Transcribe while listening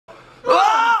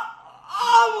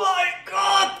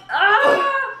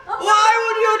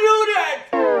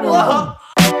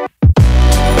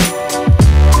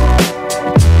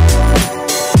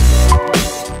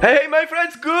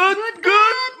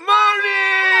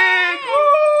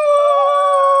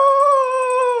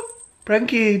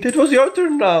Frankie, that was your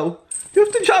turn now. You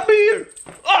have to jump here.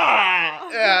 Ah!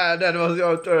 Yeah, that was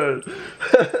your turn.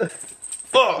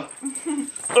 Oh.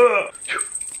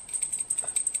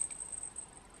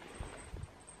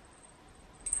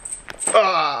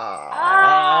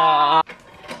 Ah.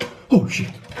 Oh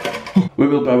shit. We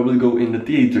will probably go in the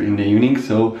theater in the evening,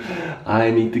 so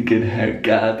I need to get a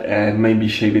haircut and maybe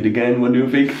shave it again. What do you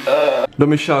think?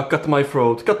 Domisha, cut my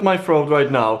throat. Cut my throat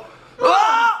right now.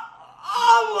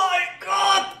 Oh my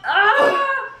god!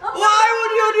 Why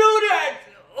would you do that?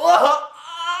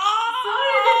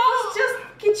 Sorry, that was just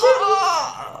kitchen.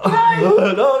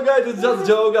 No guys, it's just a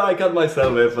joke. I cut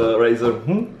myself with a razor.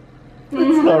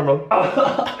 It's normal.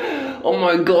 Oh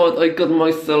my god, I cut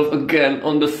myself again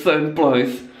on the same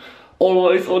place.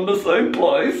 Always on the same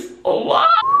place. Oh wow.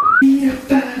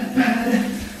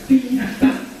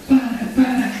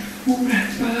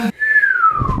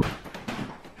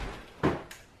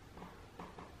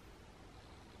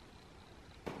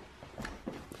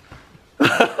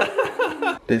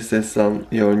 This is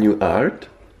your new art.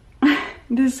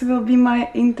 This will be my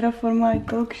intro for my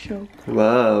talk show.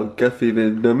 Wow, coffee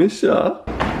with Domisha.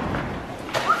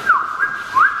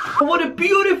 What a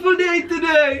beautiful day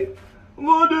today!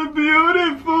 What a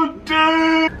beautiful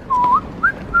day!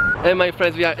 Hey my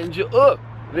friends, we are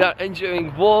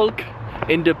enjoying walk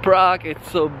in the Prague.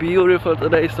 It's so beautiful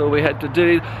today, so we had to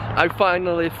do it. I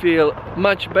finally feel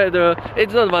much better.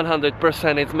 It's not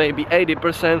 100%, it's maybe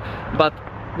 80%, but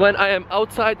when I am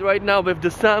outside right now with the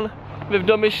sun, with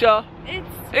Domisha,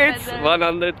 it's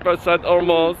 100%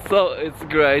 almost, so it's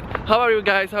great. How are you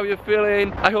guys? How are you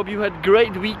feeling? I hope you had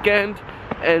great weekend,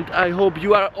 and I hope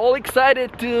you are all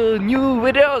excited to new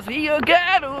videos here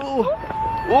again. Ooh.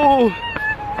 Ooh.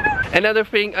 Another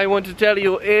thing I want to tell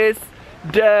you is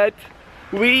that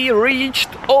we reached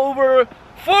over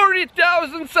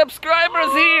 40,000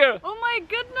 subscribers here. Oh my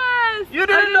goodness! You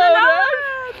didn't know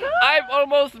that? No.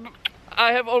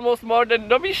 I have almost more than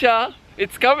Domisha.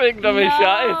 It's coming,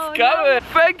 Domisha. It's coming.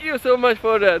 No. Thank you so much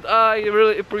for that. I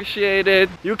really appreciate it.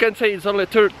 You can say it's only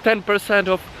 10%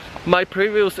 of my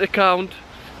previous account,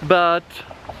 but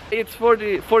it's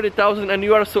 40,000, and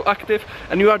you are so active,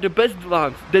 and you are the best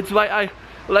ones. That's why I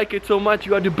like it so much.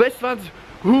 You are the best ones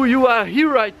who you are here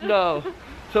right now.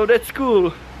 So that's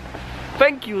cool.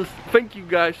 Thank you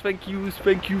guys. Thank you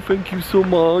so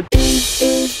much.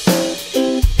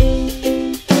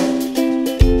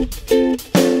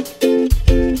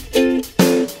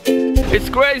 It's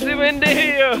crazy windy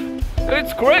here.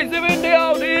 It's crazy windy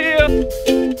out here.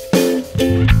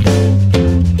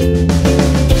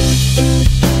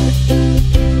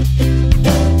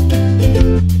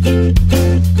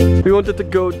 We wanted to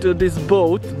go to this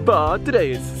boat, but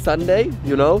today is Sunday,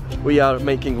 you know, we are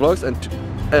making vlogs, and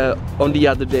on the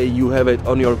other day you have it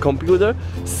on your computer.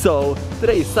 So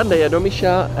today is Sunday, and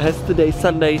Domisha has today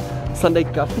Sunday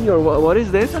coffee, or what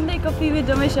is this? Sunday coffee with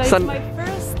Domisha. It's my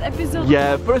first episode.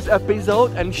 Yeah, first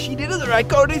episode, and she didn't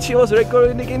record it. She was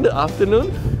recording it in the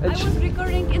afternoon. And I was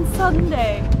recording in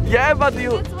Sunday. Yeah, but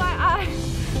you. That's why I.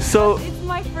 So it's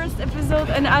my first episode,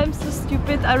 and I'm so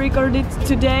stupid. I recorded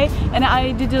today, and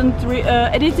I didn't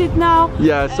edit it now.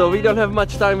 Yeah, so we don't have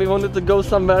much time. We wanted to go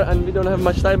somewhere, and we don't have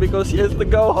much time because she has to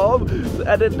go home to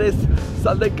edit this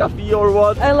Sunday coffee or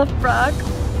what. I love Prague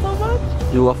so much.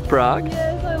 You love Prague?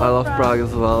 Yes, I love Prague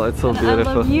as well. It's so and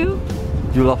beautiful. I love you.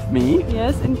 You love me?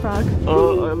 Yes, in Prague.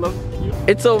 Oh, I love you.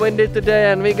 It's so windy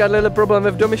today, and we got a little problem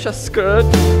with Domisha's skirt.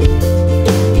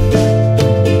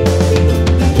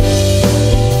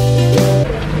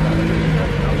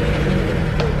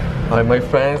 Hi my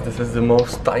friends, this is the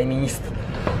most tiniest,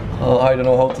 I don't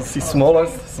know how to see,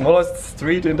 smallest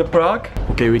street in the Prague.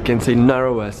 Okay, we can say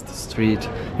narrowest street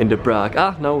in the Prague.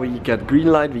 Ah, now we get green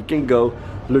light, we can go.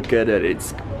 Look at it,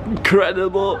 it's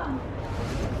incredible.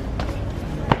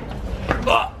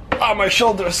 My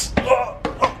shoulders. Oh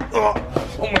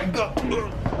my god.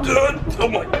 Oh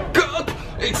my god.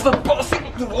 It's not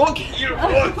possible to walk here.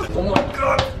 Oh my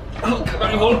god. How can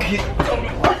I walk here?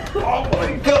 Oh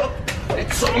my god.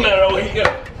 It's so narrow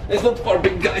here. It's not for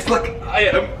big guys like I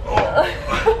am.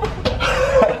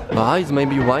 Ah, it's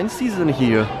maybe wine season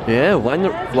here. Yeah,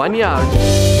 wine yard.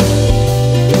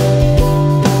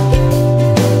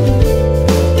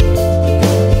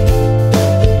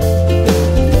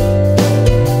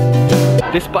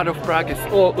 This part of Prague is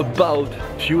all about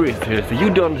tourists here. So you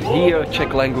don't hear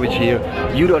Czech language here.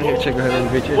 You don't hear Czech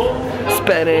language. It's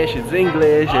Spanish, it's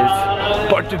English, it's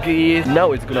Portuguese.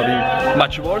 Now it's gonna be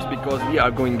much worse because we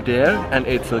are going there, and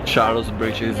it's a Charles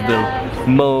Bridge. It's the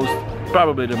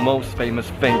probably the most famous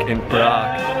thing in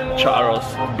Prague.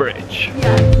 Charles Bridge.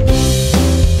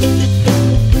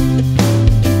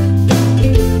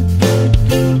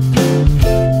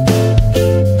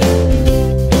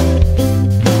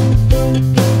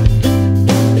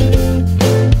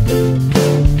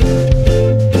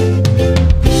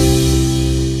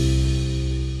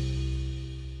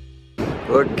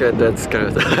 Look at that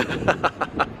skirt.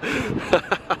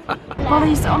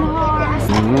 Police on horse.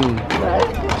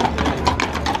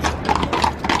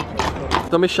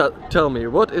 Tomisha, tell me,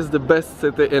 what is the best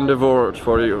city in the world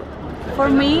for you? For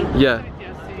me, Yeah.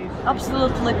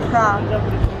 absolutely Prague.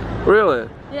 Really?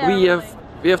 Yeah,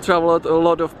 We have traveled a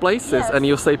lot of places, Yes. and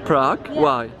you say Prague? Yeah.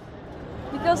 Why?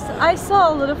 Because I saw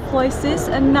a lot of places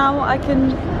and now I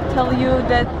can tell you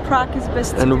that Prague is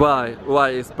best. And why? Why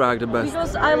is Prague the best?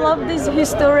 Because I love this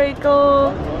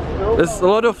historical. There's a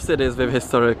lot of cities with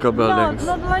historical buildings.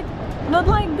 Not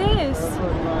like this.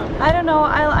 I don't know.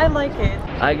 I like it.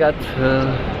 I got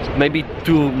maybe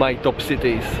two my top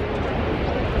cities.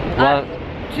 One,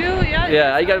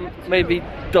 yeah, I got maybe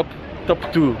top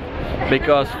two,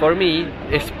 because for me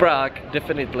is Prague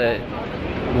definitely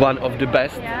one of the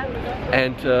best, Yeah.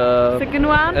 and Second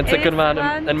one. and second is one,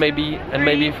 and maybe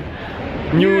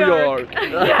New York.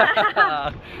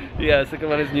 Yeah, second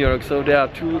one is New York. So there are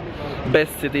two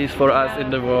best cities for us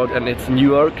in the world, and it's New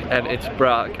York and it's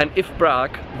Prague. And if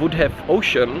Prague would have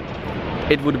ocean,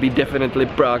 it would be definitely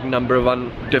Prague number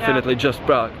one, definitely just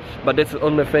Prague. But that's the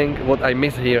only thing what I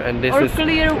miss here, and this Or is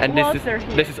clear and water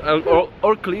this is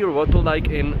or clear water like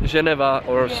in Geneva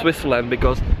or Switzerland,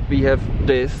 because we have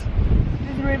this.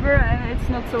 This river and it's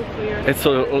not so clear. It's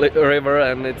a river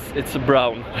and it's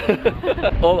brown.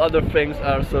 All other things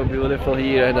are so beautiful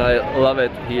here, and I love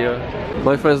it here.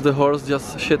 My friends, the horse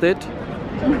just shit it,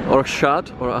 or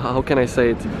shot, or how can I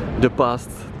say it? The past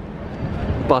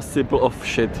participle of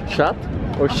shit. Shot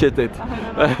or shit it.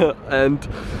 And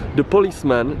the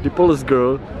policeman, the police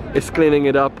girl, is cleaning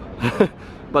it up.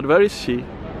 But where is she?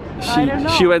 I don't know.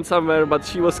 She went somewhere, but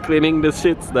she was cleaning the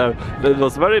shits there. That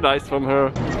was very nice from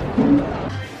her.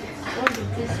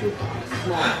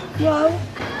 Wow.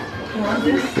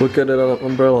 Look at the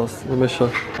umbrellas,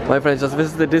 Misha. My friends just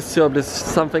visited this shop. This is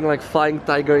something like Flying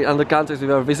Tiger in other countries. We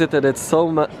have visited it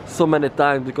so many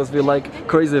times because we like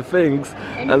crazy things,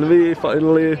 and we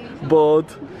finally bought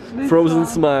frozen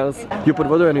smiles. You put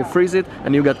water and you freeze it,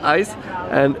 and you get ice,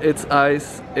 and it's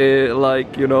ice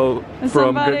like, you know,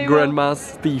 from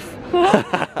grandma's teeth.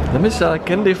 Misha,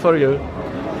 candy for you.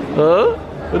 Huh?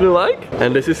 Would you like?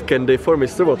 And this is candy for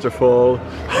Mr. Waterfall.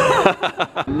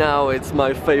 Now it's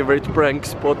my favorite prank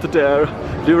spot there.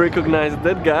 Do you recognize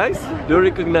that, guys? Do you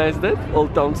recognize that?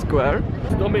 Old Town Square.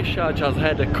 Tomisha just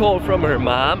had a call from her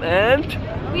mom, and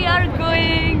We are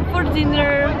going for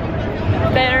dinner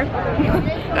there.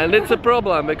 and it's a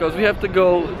problem because we have to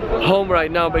go home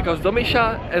right now, because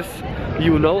Tomisha, as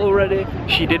you know already,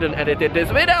 she didn't edit this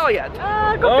video yet.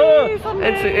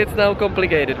 And so it's now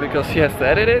complicated because she has to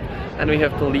edit it and we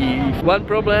have to leave. One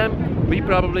problem, we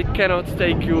probably cannot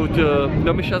take you to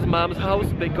Tomisha's mom's house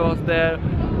because there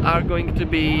are going to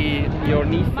be your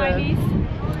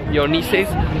nieces,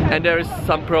 and there is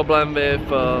some problem with,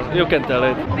 you can tell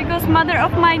it. Because mother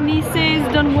of my nieces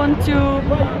don't want to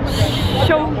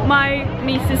show my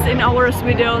nieces in our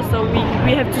video, so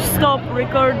we have to stop,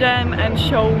 record them and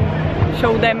show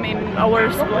them in our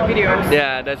videos.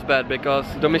 Yeah, that's bad because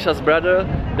Tomisha's brother,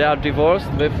 they are divorced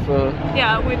with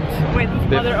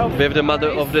with the mother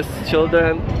of these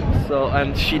children. So,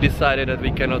 and she decided that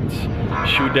we cannot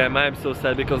shoot them. I'm so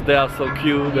sad because they are so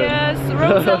cute. Yes,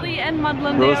 Rosalie and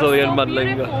Madeleine. Rosalie they are and so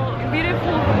Madeleine.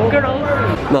 beautiful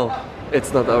girls. No,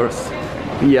 it's not ours.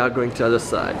 We are going to the other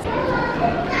side.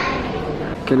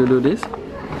 Can you do this?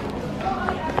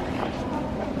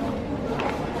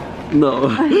 No,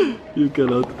 you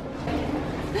cannot.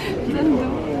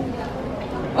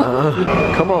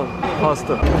 Come on,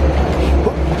 faster.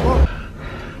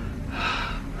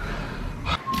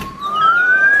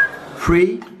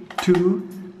 Three, two,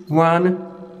 one.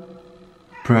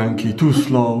 Pranky, too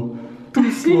slow.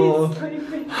 Too slow.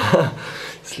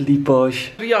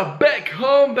 Sleeposh. We are back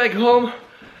home.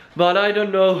 But I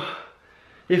don't know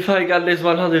if I got this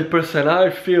 100%. I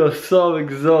feel so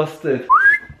exhausted.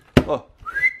 Oh.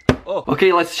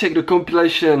 Okay, let's check the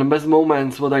compilation best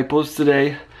moments what I post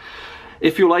today.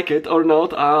 If you like it or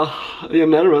not, I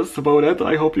am nervous about it.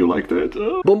 I hope you liked it.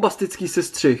 Bombastický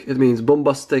sestřih. It means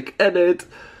bombastic edit.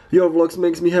 Your vlogs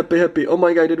makes me happy. Oh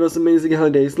my god, it was amazing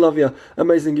holidays. Love ya.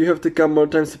 Amazing. You have to come more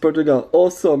times to Portugal.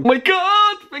 Awesome. Oh my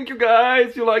god, thank you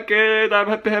guys. You like it. I'm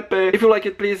happy. If you like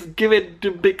it, please give it the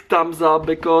big thumbs up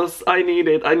because I need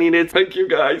it. Thank you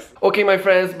guys. Okay, my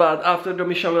friends, but after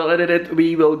Tomisha will edit it,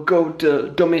 we will go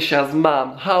to Tomisha's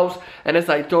mom's house. And as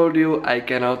I told you, I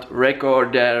cannot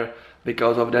record there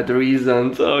because of that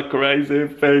reason. So crazy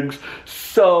things.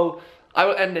 So I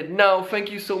will end it now.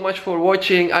 Thank you so much for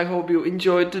watching. I hope you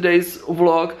enjoyed today's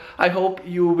vlog. I hope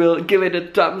you will give it a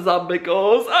thumbs up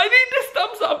because I need this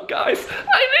thumbs up, guys.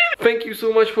 I need it. Thank you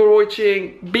so much for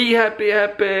watching. Be happy.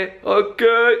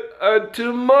 Okay, and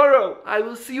tomorrow I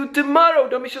will see you tomorrow.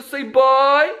 Domisha, say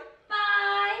bye.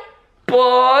 Bye.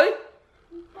 Bye.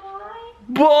 Bye.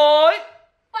 Bye.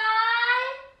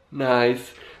 Bye.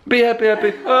 Nice. Be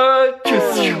happy.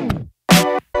 Tschüss.